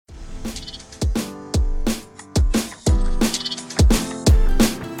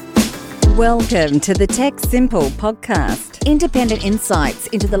Welcome to the Tech Simple podcast. Independent insights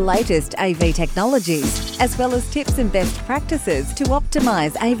into the latest AV technologies, as well as tips and best practices to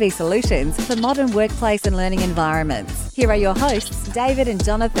optimise AV solutions for modern workplace and learning environments. Here are your hosts, David and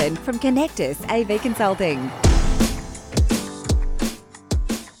Jonathan from Connectus AV Consulting.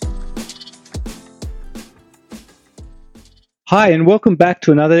 Hi, and welcome back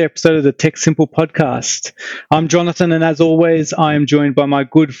to another episode of the Tech Simple podcast. I'm Jonathan, and as always, I am joined by my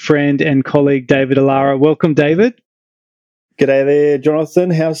good friend and colleague, David Alara. Welcome, David. G'day there,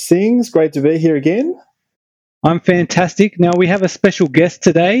 Jonathan. How's things? Great to be here again. I'm fantastic. Now, we have a special guest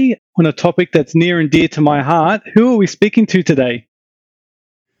today on a topic that's near and dear to my heart. Who are we speaking to today?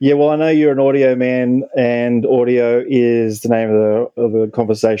 Yeah, well, I know you're an audio man, and audio is the name of the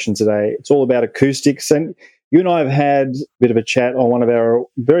conversation today. It's all about acoustics, and you and I have had a bit of a chat on one of our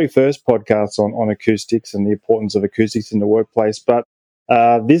very first podcasts on acoustics and the importance of acoustics in the workplace. But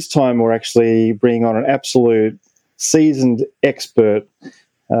this time we're actually bringing on an absolute seasoned expert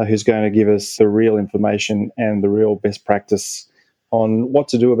who's going to give us the real information and the real best practice on what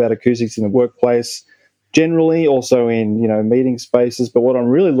to do about acoustics in the workplace, generally, also in meeting spaces. But what I'm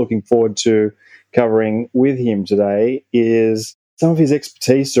really looking forward to covering with him today is some of his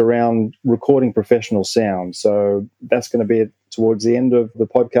expertise around recording professional sound. So that's going to be towards the end of the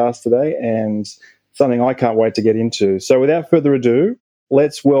podcast today, and something I can't wait to get into. So without further ado,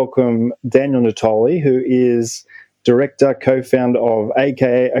 let's welcome Daniel Natoli, who is director, co-founder of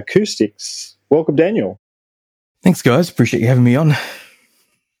AKA Acoustics. Welcome, Daniel. Thanks, guys. Appreciate you having me on.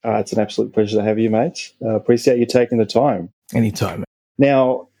 It's an absolute pleasure to have you, mate. Appreciate you taking the time. Anytime.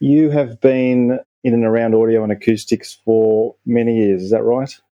 Now, you have been in and around audio and acoustics for many years, is that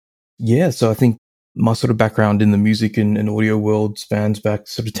right? Yeah, so I think my sort of background in the music and audio world spans back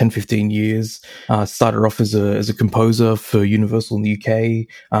sort of 10, 15 years. Started off as a composer for Universal in the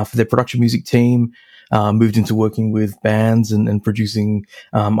UK for their production music team. Moved into working with bands and producing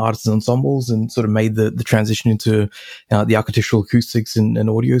artists and ensembles, and sort of made the transition into the architectural acoustics and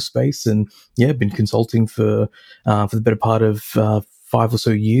audio space. And yeah, been consulting for the better part of 5 or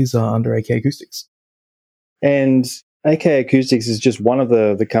so years under AKA Acoustics. And AKA Acoustics is just one of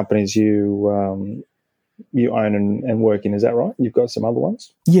the companies you own and work in, is that right? You've got some other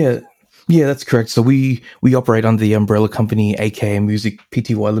ones? Yeah, that's correct. So we operate under the umbrella company AKA Music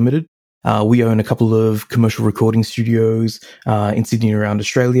Pty Limited. We own a couple of commercial recording studios in Sydney and around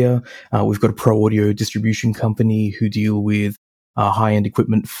Australia. We've got a pro audio distribution company who deal with high-end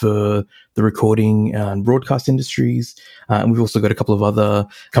equipment for the recording and broadcast industries. And we've also got a couple of other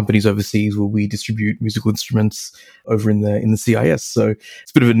companies overseas where we distribute musical instruments over in the CIS. So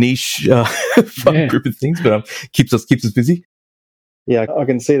it's a bit of a niche fun group of things, but keeps us busy. Yeah, I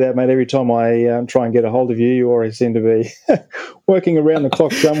can see that, mate. Every time I try and get a hold of you, you always seem to be working around the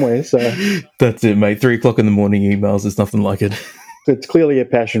clock somewhere. So that's it, mate. 3:00 in the morning emails, there's nothing like it. It's clearly a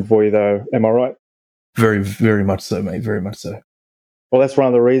passion for you, though. Am I right? Very, very much so, mate. Very much so. Well, that's one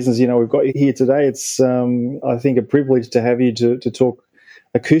of the reasons, we've got you here today. It's, I think, a privilege to have you to talk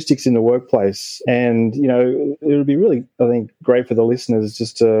acoustics in the workplace. And, it would be really, I think, great for the listeners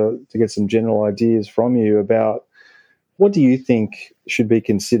just to get some general ideas from you about what do you think should be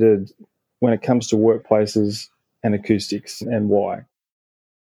considered when it comes to workplaces and acoustics, and why?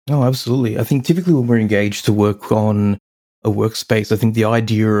 Oh, absolutely. I think typically when we're engaged to work on a workspace, I think the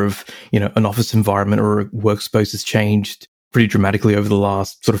idea of, an office environment or a workspace has changed pretty dramatically over the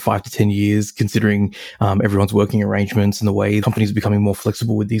last sort of 5 to 10 years, considering everyone's working arrangements and the way companies are becoming more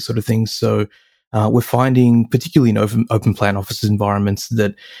flexible with these sort of things. So we're finding, particularly in open plan office environments,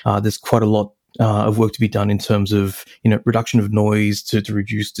 that there's quite a lot of work to be done in terms of, reduction of noise to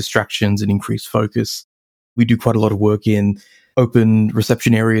reduce distractions and increase focus. We do quite a lot of work in open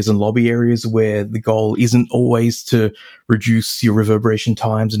reception areas and lobby areas where the goal isn't always to reduce your reverberation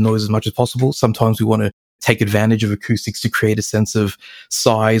times and noise as much as possible. Sometimes we want to take advantage of acoustics to create a sense of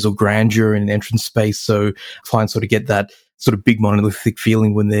size or grandeur in an entrance space. So clients sort of get that sort of big monolithic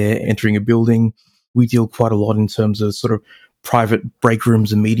feeling when they're entering a building. We deal quite a lot in terms of sort of private break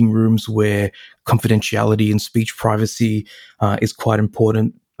rooms and meeting rooms where confidentiality and speech privacy is quite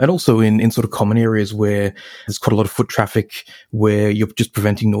important. And also in sort of common areas where there's quite a lot of foot traffic, where you're just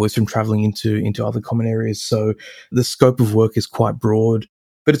preventing noise from traveling into other common areas. So the scope of work is quite broad,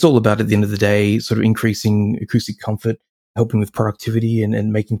 but it's all about, at the end of the day, sort of increasing acoustic comfort, helping with productivity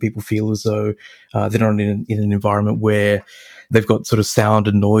and making people feel as though they're not in an environment where they've got sort of sound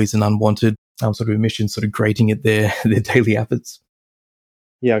and noise and unwanted sort of emissions sort of grating at their daily habits.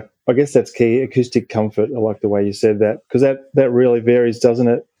 Yeah, I guess that's key, acoustic comfort. I like the way you said that, because that really varies, doesn't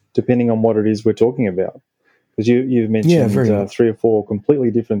it? depending on what it is we're talking about. Because you've mentioned 3 or 4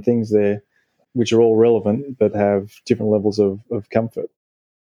 completely different things there, which are all relevant but have different levels of comfort.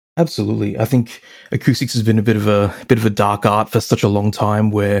 Absolutely. I think acoustics has been a bit of a dark art for such a long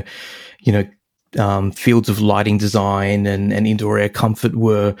time, where, you know, fields of lighting design and indoor air comfort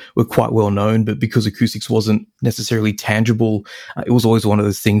were quite well known, but because acoustics wasn't necessarily tangible, it was always one of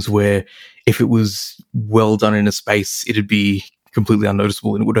those things where if it was well done in a space, it'd be completely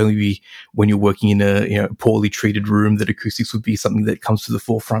unnoticeable, and it would only be when you're working in a poorly treated room that acoustics would be something that comes to the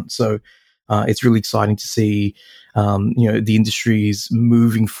forefront. So it's really exciting to see the industry is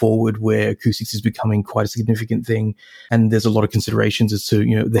moving forward where acoustics is becoming quite a significant thing, and there's a lot of considerations as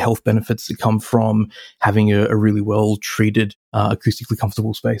to the health benefits that come from having a really well treated acoustically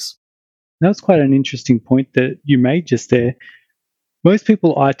comfortable space. That was quite an interesting point that you made just there. Most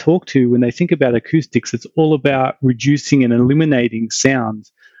people I talk to, when they think about acoustics, it's all about reducing and eliminating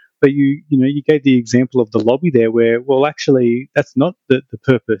sounds. But you gave the example of the lobby there where, well, actually, that's not the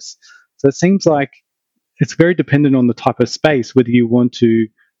purpose. So it seems like it's very dependent on the type of space, whether you want to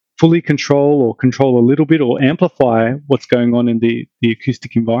fully control or control a little bit or amplify what's going on in the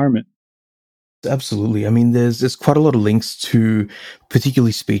acoustic environment. Absolutely. I mean, there's quite a lot of links to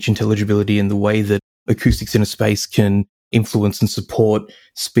particularly speech intelligibility and the way that acoustics in a space can influence and support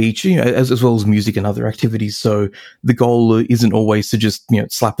speech, as well as music and other activities. So the goal isn't always to just,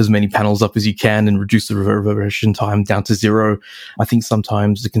 slap as many panels up as you can and reduce the reverberation time down to 0. I think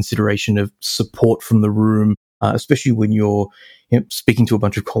sometimes the consideration of support from the room, especially when you're speaking to a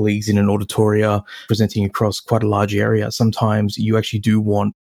bunch of colleagues in an auditoria, presenting across quite a large area, sometimes you actually do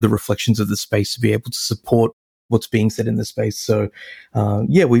want the reflections of the space to be able to support what's being said in the space. So,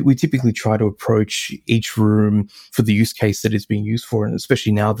 we typically try to approach each room for the use case that it's being used for. And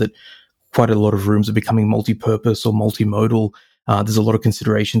especially now that quite a lot of rooms are becoming multi-purpose or multimodal, there's a lot of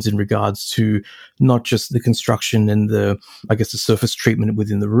considerations in regards to not just the construction and the surface treatment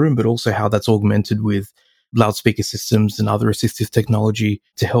within the room, but also how that's augmented with loudspeaker systems and other assistive technology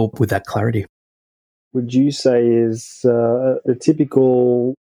to help with that clarity. Would you say is a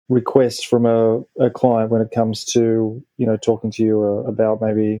typical request from a client when it comes to talking to you about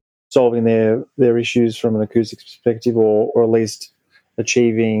maybe solving their issues from an acoustics perspective, or at least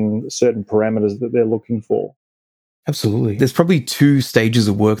achieving certain parameters that they're looking for? Absolutely. There's probably 2 stages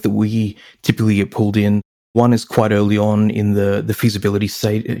of work that we typically get pulled in. One is quite early on in the feasibility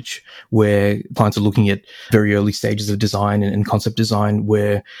stage, where clients are looking at very early stages of design and concept design,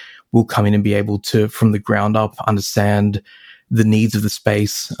 where we'll come in and be able to, from the ground up, understand the needs of the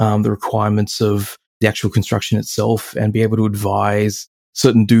space, the requirements of the actual construction itself, and be able to advise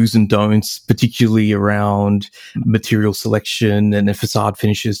certain do's and don'ts, particularly around material selection and facade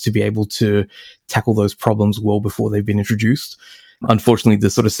finishes, to be able to tackle those problems well before they've been introduced. Unfortunately, the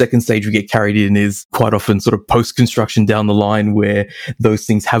sort of second stage we get carried in is quite often sort of post-construction down the line, where those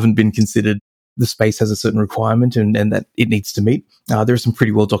things haven't been considered. The space has a certain requirement and that it needs to meet. There are some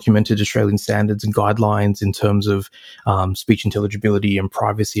pretty well documented Australian standards and guidelines in terms of speech intelligibility and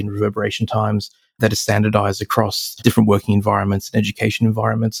privacy and reverberation times that are standardized across different working environments and education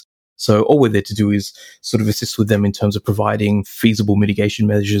environments. So all we're there to do is sort of assist with them in terms of providing feasible mitigation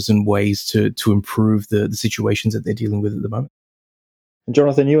measures and ways to improve the situations that they're dealing with at the moment.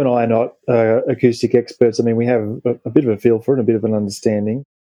 Jonathan, you and I are not acoustic experts. I mean, we have a bit of a feel for it, a bit of an understanding.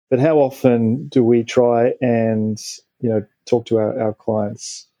 But how often do we try and talk to our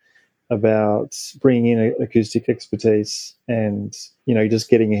clients about bringing in acoustic expertise and just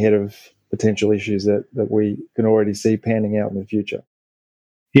getting ahead of potential issues that we can already see panning out in the future?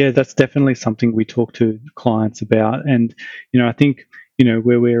 Yeah, that's definitely something we talk to clients about. And I think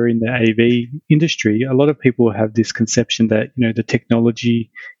where we're in the AV industry, a lot of people have this conception that the technology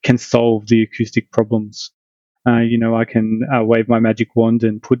can solve the acoustic problems. I can wave my magic wand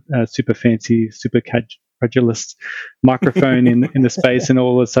and put a super fancy, super calculus microphone in the space, and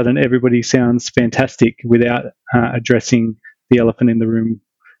all of a sudden everybody sounds fantastic without addressing the elephant in the room,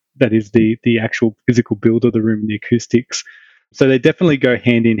 that is the actual physical build of the room, the acoustics. So they definitely go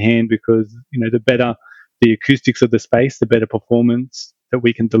hand in hand, because the better the acoustics of the space, the better performance that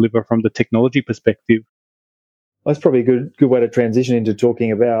we can deliver from the technology perspective. That's probably a good way to transition into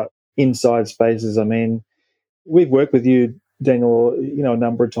talking about inside spaces. I mean, we've worked with you, Daniel, a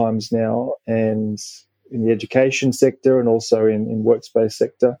number of times now, and in the education sector and also in workspace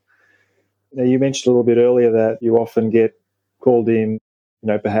sector. Now, you mentioned a little bit earlier that you often get called in,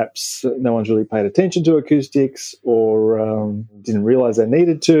 perhaps no one's really paid attention to acoustics or didn't realize they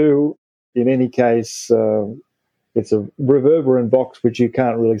needed to. In any case, it's a reverberant box which you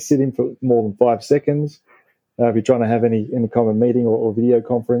can't really sit in for more than 5 seconds. if you're trying to have any kind of meeting or video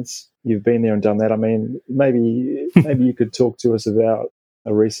conference, you've been there and done that. I mean, maybe you could talk to us about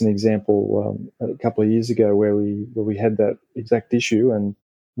a recent example a couple of years ago where we had that exact issue, and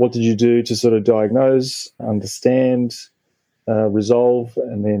what did you do to sort of diagnose, understand, resolve,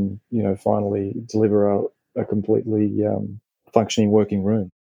 and then finally deliver a completely functioning working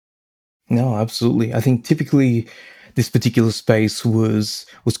room. No, absolutely. I think typically this particular space was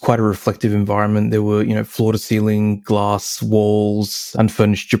quite a reflective environment. There were, floor to ceiling glass walls,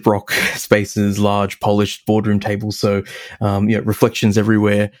 unfurnished gyprock spaces, large polished boardroom tables. So, reflections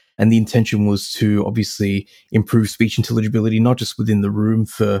everywhere. And the intention was to obviously improve speech intelligibility, not just within the room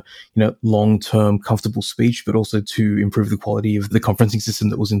for, long-term comfortable speech, but also to improve the quality of the conferencing system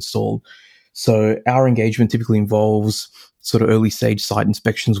that was installed. So our engagement typically involves sort of early stage site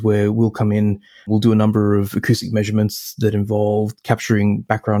inspections where we'll come in, we'll do a number of acoustic measurements that involve capturing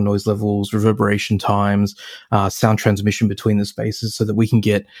background noise levels, reverberation times, sound transmission between the spaces so that we can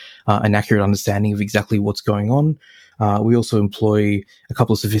get an accurate understanding of exactly what's going on. We also employ a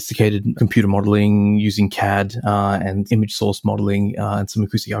couple of sophisticated computer modeling using CAD and image source modeling and some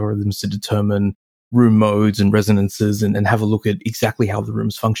acoustic algorithms to determine room modes and resonances and have a look at exactly how the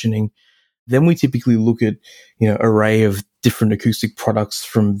room's functioning. Then we typically look at, array of different acoustic products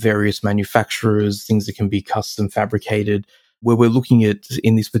from various manufacturers, things that can be custom fabricated, where we're looking at,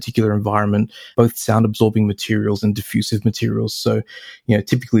 in this particular environment, both sound absorbing materials and diffusive materials. So,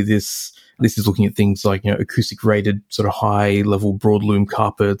 typically this is looking at things like, acoustic rated sort of high level broadloom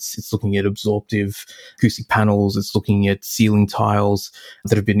carpets. It's looking at absorptive acoustic panels. It's looking at ceiling tiles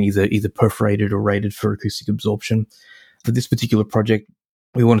that have been either perforated or rated for acoustic absorption. For this particular project,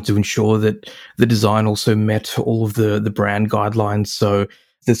 we wanted to ensure that the design also met all of the brand guidelines. So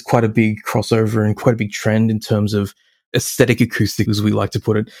there's quite a big crossover and quite a big trend in terms of aesthetic acoustic, as we like to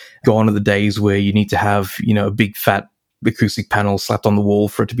put it. Gone are the days where you need to have, a big fat acoustic panel slapped on the wall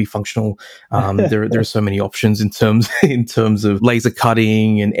for it to be functional. There are so many options in terms of laser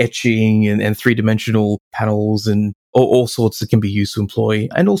cutting and etching and three-dimensional panels and all sorts that can be used to employ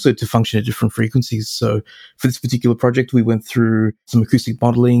and also to function at different frequencies. So for this particular project, we went through some acoustic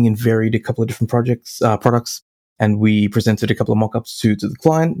modeling and varied a couple of different products. And we presented a couple of mock-ups to the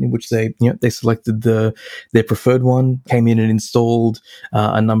client in which they selected their preferred one, came in and installed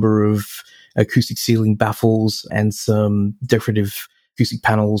a number of acoustic ceiling baffles and some decorative acoustic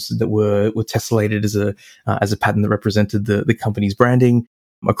panels that were tessellated as a pattern that represented the company's branding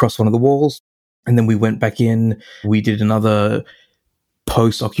across one of the walls. And then we went back in, we did another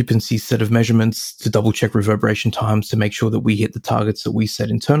post-occupancy set of measurements to double-check reverberation times to make sure that we hit the targets that we set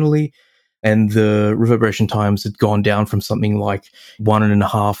internally. And the reverberation times had gone down from something like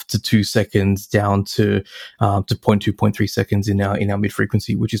 1.5 to 2 seconds down to 0.2, 0.3 seconds in our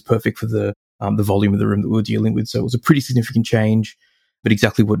mid-frequency, which is perfect for the volume of the room that we were dealing with. So it was a pretty significant change, but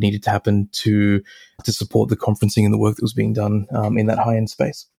exactly what needed to happen to support the conferencing and the work that was being done in that high-end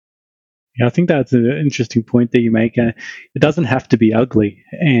space. Yeah, I think that's an interesting point that you make. It doesn't have to be ugly.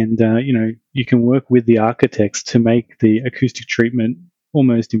 And, you can work with the architects to make the acoustic treatment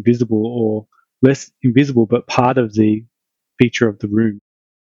almost invisible or less invisible, but part of the feature of the room.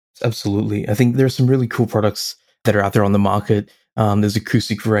 Absolutely. I think there are some really cool products that are out there on the market. There's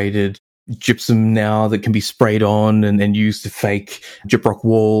acoustic rated gypsum now that can be sprayed on and used to fake gyprock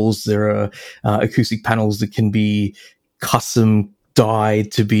walls. There are acoustic panels that can be custom dyed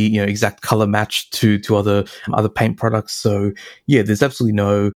to be exact color matched to other paint products. So yeah, there's absolutely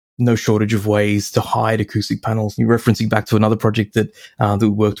no shortage of ways to hide acoustic panels. You're referencing back to another project that we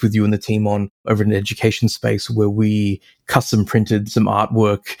worked with you and the team on over in an education space where we custom printed some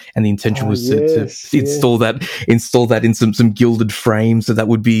artwork, and the intention was to install that in some gilded frames, so that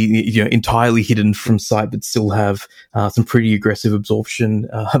would be entirely hidden from sight, but still have some pretty aggressive absorption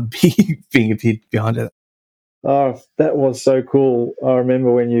being appeared behind it. Oh, that was so cool. I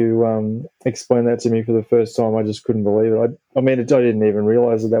remember when you explained that to me for the first time, I just couldn't believe it. I didn't even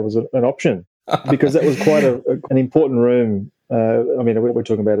realize that was an option, because that was quite an important room. We're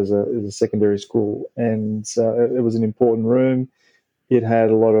talking about as a secondary school, and it was an important room. It had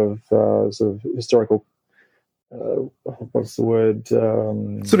a lot of sort of historical what's the word?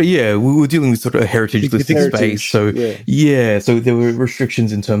 We were dealing with sort of a heritage listed space. So so there were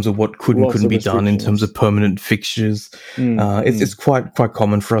restrictions in terms of what could and couldn't be done in terms of permanent fixtures. It's quite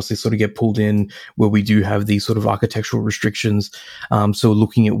common for us to sort of get pulled in where we do have these sort of architectural restrictions. So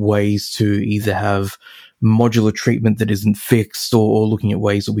looking at ways to either have modular treatment that isn't fixed, or looking at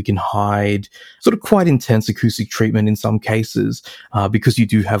ways that we can hide sort of quite intense acoustic treatment in some cases, because you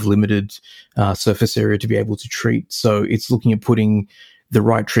do have limited surface area to be able to treat. So it's looking at putting the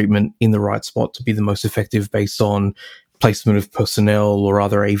right treatment in the right spot to be the most effective based on placement of personnel or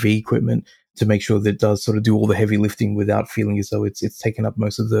other AV equipment to make sure that it does sort of do all the heavy lifting without feeling as though it's taken up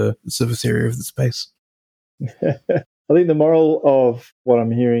most of the surface area of the space. I think the moral of what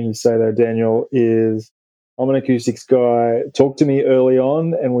I'm hearing you say there, Daniel, is I'm an acoustics guy. Talk to me early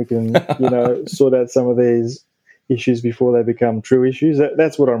on and we can, sort out some of these issues before they become true issues.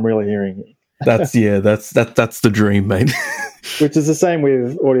 That's what I'm really hearing. That's the dream, mate. Which is the same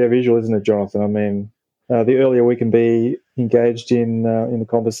with audiovisual, isn't it, Jonathan? I mean, the earlier we can be engaged in the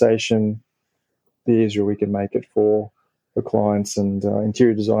conversation, the easier we can make it for clients and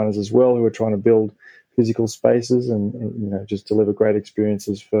interior designers as well, who are trying to build physical spaces and just deliver great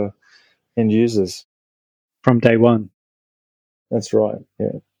experiences for end users. From day one. That's right, yeah.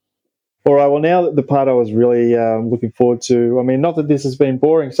 All right, well, now the part I was really looking forward to, I mean, not that this has been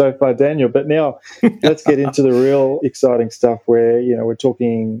boring so far, Daniel, but now let's get into the real exciting stuff where, we're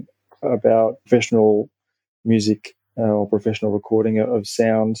talking about professional music or professional recording of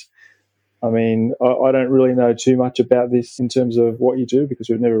sound. I mean, I don't really know too much about this in terms of what you do because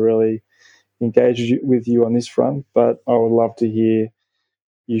we've never really engaged with you on this front, but I would love to hear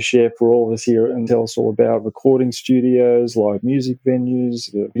you share for all of us here and tell us all about recording studios, live music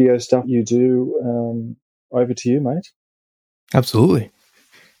venues, the video stuff you do. Over to you, mate. Absolutely.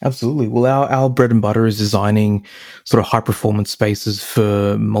 Well, our bread and butter is designing sort of high performance spaces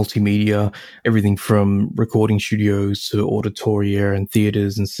for multimedia, everything from recording studios to auditoria and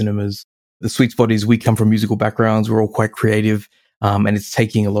theaters and cinemas. The sweet spot is we come from musical backgrounds. We're all quite creative. And it's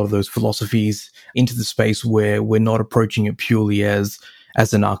taking a lot of those philosophies into the space where we're not approaching it purely as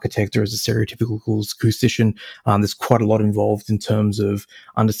an architect or as a stereotypical acoustician. There's quite a lot involved in terms of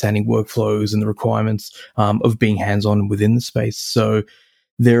understanding workflows and the requirements of being hands-on within the space. So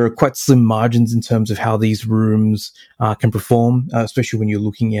there are quite slim margins in terms of how these rooms can perform, especially when you're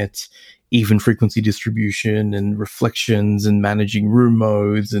looking at even frequency distribution and reflections and managing room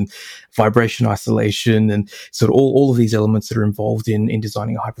modes and vibration isolation. And so all of these elements that are involved in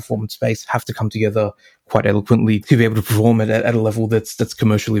designing a high performance space have to come together quite eloquently to be able to perform it at a level that's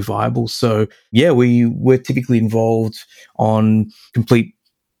commercially viable. So yeah, we're typically involved on complete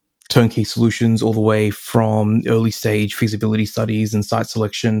turnkey solutions all the way from early stage feasibility studies and site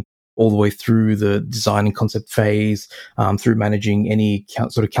selection all the way through the design and concept phase, through managing any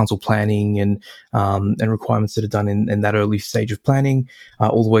sort of council planning and requirements that are done in that early stage of planning,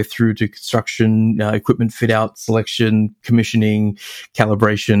 all the way through to construction, equipment fit out, selection, commissioning,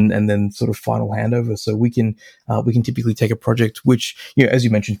 calibration, and then sort of final handover. So we can typically take a project which, as you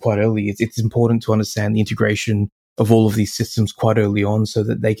mentioned quite early, it's important to understand the integration of all of these systems quite early on so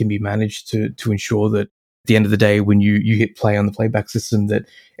that they can be managed to ensure that at the end of the day, when you hit play on the playback system, that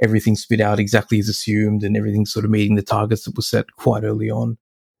everything's spit out exactly as assumed and everything's sort of meeting the targets that were set quite early on.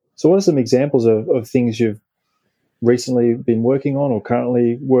 So what are some examples of things you've recently been working on or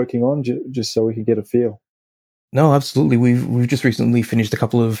currently working on, just so we can get a feel? No, absolutely. We've just recently finished a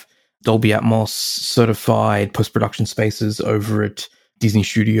couple of Dolby Atmos certified post-production spaces over at Disney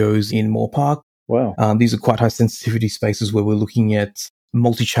Studios in Moore Park. Wow. These are quite high sensitivity spaces where we're looking at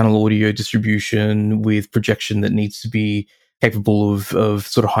multi-channel audio distribution with projection that needs to be capable of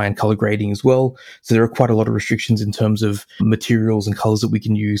sort of high-end color grading as well. So there are quite a lot of restrictions in terms of materials and colors that we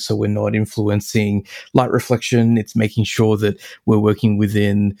can use, so we're not influencing light reflection. It's making sure that we're working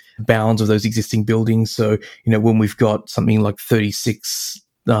within bounds of those existing buildings. So, when we've got something like 36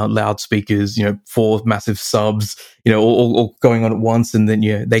 loudspeakers, 4 massive subs, all going on at once, and then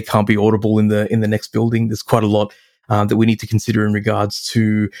they can't be audible in the next building. There's quite a lot that we need to consider in regards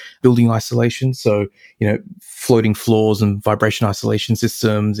to building isolation. So, floating floors and vibration isolation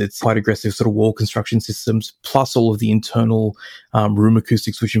systems. It's quite aggressive sort of wall construction systems, plus all of the internal room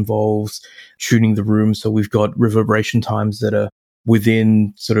acoustics, which involves tuning the room. So we've got reverberation times that are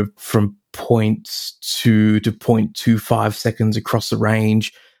within sort of from 0.2 to 0.25 seconds across the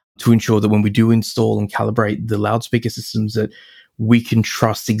range to ensure that when we do install and calibrate the loudspeaker systems, that we can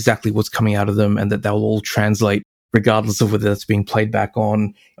trust exactly what's coming out of them and that they'll all translate regardless of whether that's being played back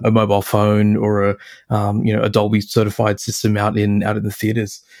on a mobile phone or a Dolby certified system out in the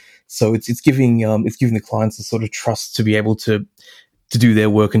theaters. So it's giving the clients the sort of trust to be able to do their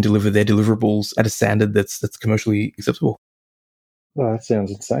work and deliver their deliverables at a standard that's commercially acceptable. Oh, that sounds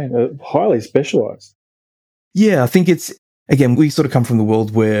insane. Highly specialized. Yeah, I think it's, again, we sort of come from the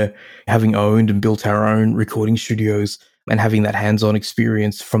world where having owned and built our own recording studios and having that hands-on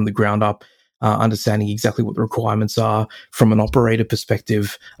experience from the ground up, understanding exactly what the requirements are from an operator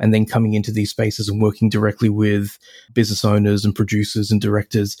perspective, and then coming into these spaces and working directly with business owners and producers and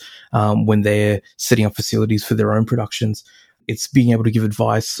directors when they're setting up facilities for their own productions. It's being able to give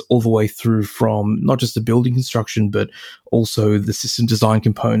advice all the way through from not just the building construction, but also the system design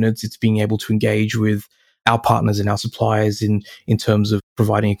components. It's being able to engage with our partners and our suppliers in terms of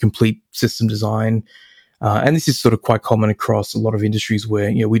providing a complete system design. And this is sort of quite common across a lot of industries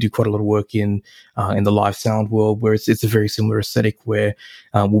where, we do quite a lot of work in the live sound world, where it's a very similar aesthetic where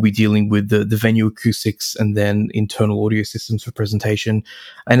we'll be dealing with the venue acoustics and then internal audio systems for presentation.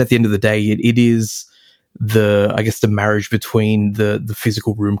 And at the end of the day, it is the marriage between the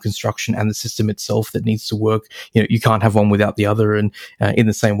physical room construction and the system itself that needs to work. You can't have one without the other. And in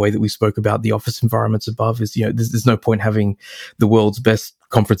the same way that we spoke about the office environments above, is there's no point having the world's best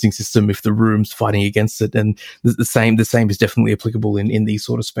conferencing system if the room's fighting against it. And the same is definitely applicable in these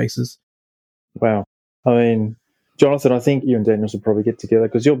sort of spaces. Wow. I mean, Jonathan, I think you and Daniel should probably get together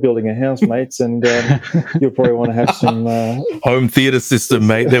because you're building a house, mates, and you'll probably want to have some home theatre system,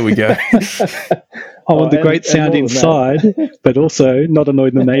 mate. There we go. I want the great sound inside, but also not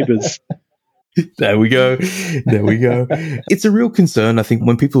annoy the neighbours. There we go. It's a real concern, I think,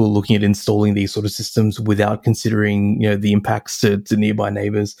 when people are looking at installing these sort of systems without considering, the impacts to nearby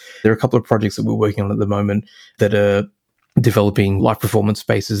neighbours. There are a couple of projects that we're working on at the moment that are developing live performance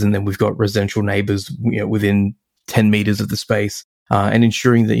spaces, and then we've got residential neighbours, within 10 meters of the space. And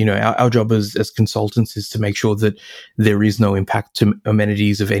ensuring that, our job as consultants is to make sure that there is no impact to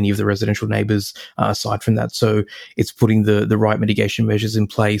amenities of any of the residential neighbours aside from that. So it's putting the right mitigation measures in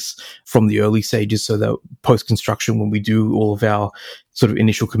place from the early stages so that post-construction, when we do all of our sort of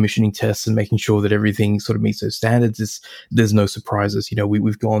initial commissioning tests and making sure that everything sort of meets those standards, there's no surprises.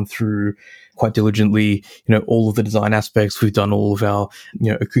 We've gone through quite diligently, all of the design aspects. We've done all of our,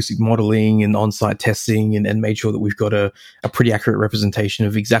 acoustic modeling and on-site testing and made sure that we've got a pretty accurate representation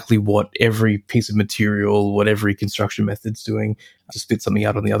of exactly what every piece of material, what every construction method's doing to spit something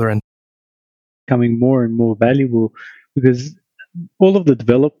out on the other end. Becoming more and more valuable because all of the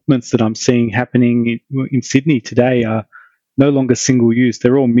developments that I'm seeing happening in Sydney today are no longer single use.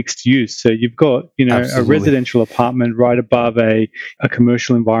 They're all mixed use. So you've got, Absolutely. a residential apartment right above a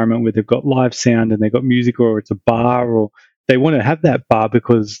commercial environment where they've got live sound and they've got music, or it's a bar, or they want to have that bar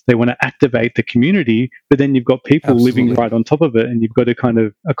because they want to activate the community. But then you've got people Absolutely. living right on top of it, and you've got to kind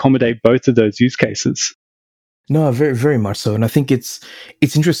of accommodate both of those use cases. No, very, very much so. And I think it's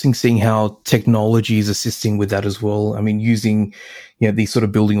interesting seeing how technology is assisting with that as well. I mean, using, these sort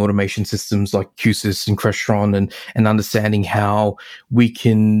of building automation systems like QSYS and Crestron and understanding how we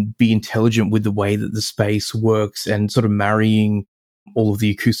can be intelligent with the way that the space works and sort of marrying all of the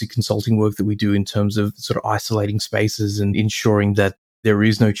acoustic consulting work that we do in terms of sort of isolating spaces and ensuring that there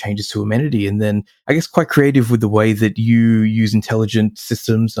is no changes to amenity. And then I guess quite creative with the way that you use intelligent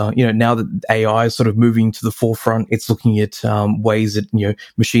systems. Now that AI is sort of moving to the forefront, it's looking at ways that,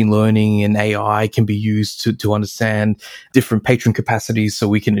 machine learning and AI can be used to understand different patron capacities, so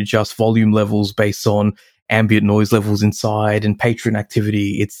we can adjust volume levels based on ambient noise levels inside and patron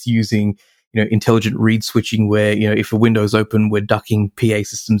activity. It's using intelligent read switching where, if a window's open, we're ducking PA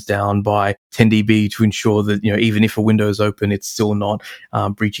systems down by 10 dB to ensure that, even if a window's open, it's still not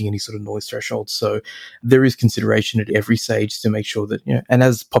breaching any sort of noise threshold. So there is consideration at every stage to make sure that, and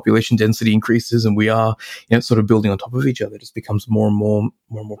as population density increases and we are, sort of building on top of each other, it just becomes more and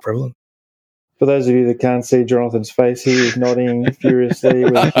more prevalent. For those of you that can't see Jonathan's face, he is nodding furiously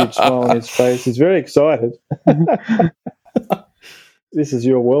with a huge smile on his face. He's very excited. This is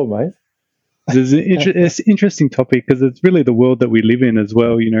your world, mate. It's an interesting topic because it's really the world that we live in as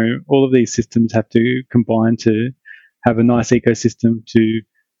well. All of these systems have to combine to have a nice ecosystem to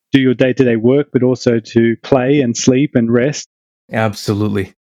do your day-to-day work, but also to play and sleep and rest.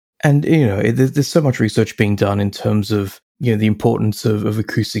 Absolutely. And, there's so much research being done in terms of, the importance of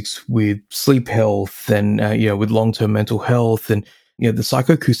acoustics with sleep health and, with long-term mental health. And, the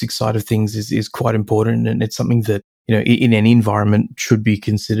psychoacoustic side of things is quite important. And it's something that, in any environment should be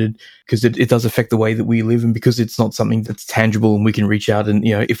considered because it does affect the way that we live, and because it's not something that's tangible and we can reach out and,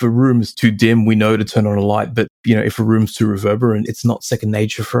 if a room is too dim, we know to turn on a light, but, if a room's too reverberant, it's not second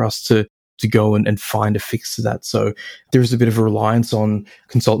nature for us to go and find a fix to that. So there is a bit of a reliance on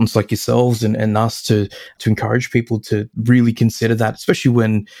consultants like yourselves and us to encourage people to really consider that, especially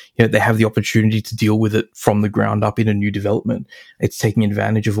when they have the opportunity to deal with it from the ground up in a new development. It's taking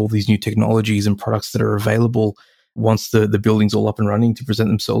advantage of all these new technologies and products that are available once the building's all up and running to present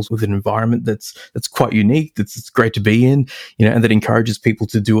themselves with an environment that's quite unique, that's great to be in, and that encourages people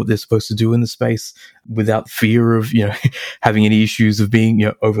to do what they're supposed to do in the space without fear of, having any issues of being,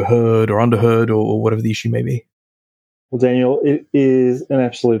 overheard or underheard or whatever the issue may be. Well, Daniel, it is an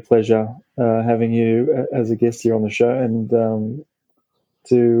absolute pleasure having you as a guest here on the show, and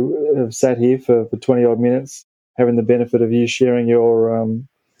to have sat here for 20 odd minutes having the benefit of you sharing your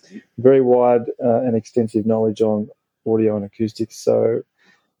very wide and extensive knowledge on audio and acoustics. So,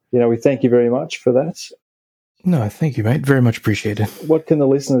 we thank you very much for that. No, thank you, mate. Very much appreciated. What can the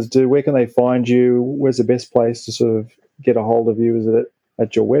listeners do? Where can they find you? Where's the best place to sort of get a hold of you? Is it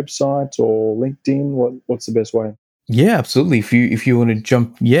at your website or LinkedIn? What's the best way? Yeah, absolutely. If you want to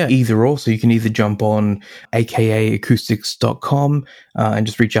jump, either or. So you can either jump on akaacoustics.com and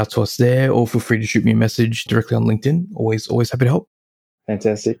just reach out to us there, or feel free to shoot me a message directly on LinkedIn. Always happy to help.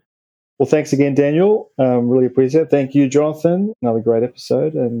 Fantastic. Well, thanks again, Daniel. Really appreciate it. Thank you, Jonathan. Another great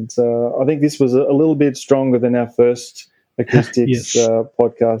episode. And I think this was a little bit stronger than our first acoustics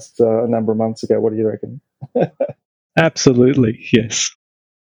podcast a number of months ago. What do you reckon? Absolutely, yes.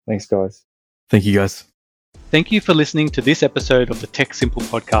 Thanks, guys. Thank you, guys. Thank you for listening to this episode of the Tech Simple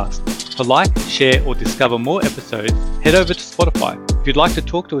podcast. To like, share, or discover more episodes, head over to Spotify. If you'd like to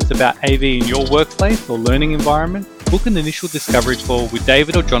talk to us about AV in your workplace or learning environment, book an initial discovery call with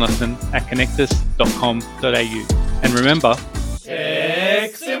David or Jonathan at connectus.com.au. And remember,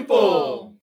 Tech Simple!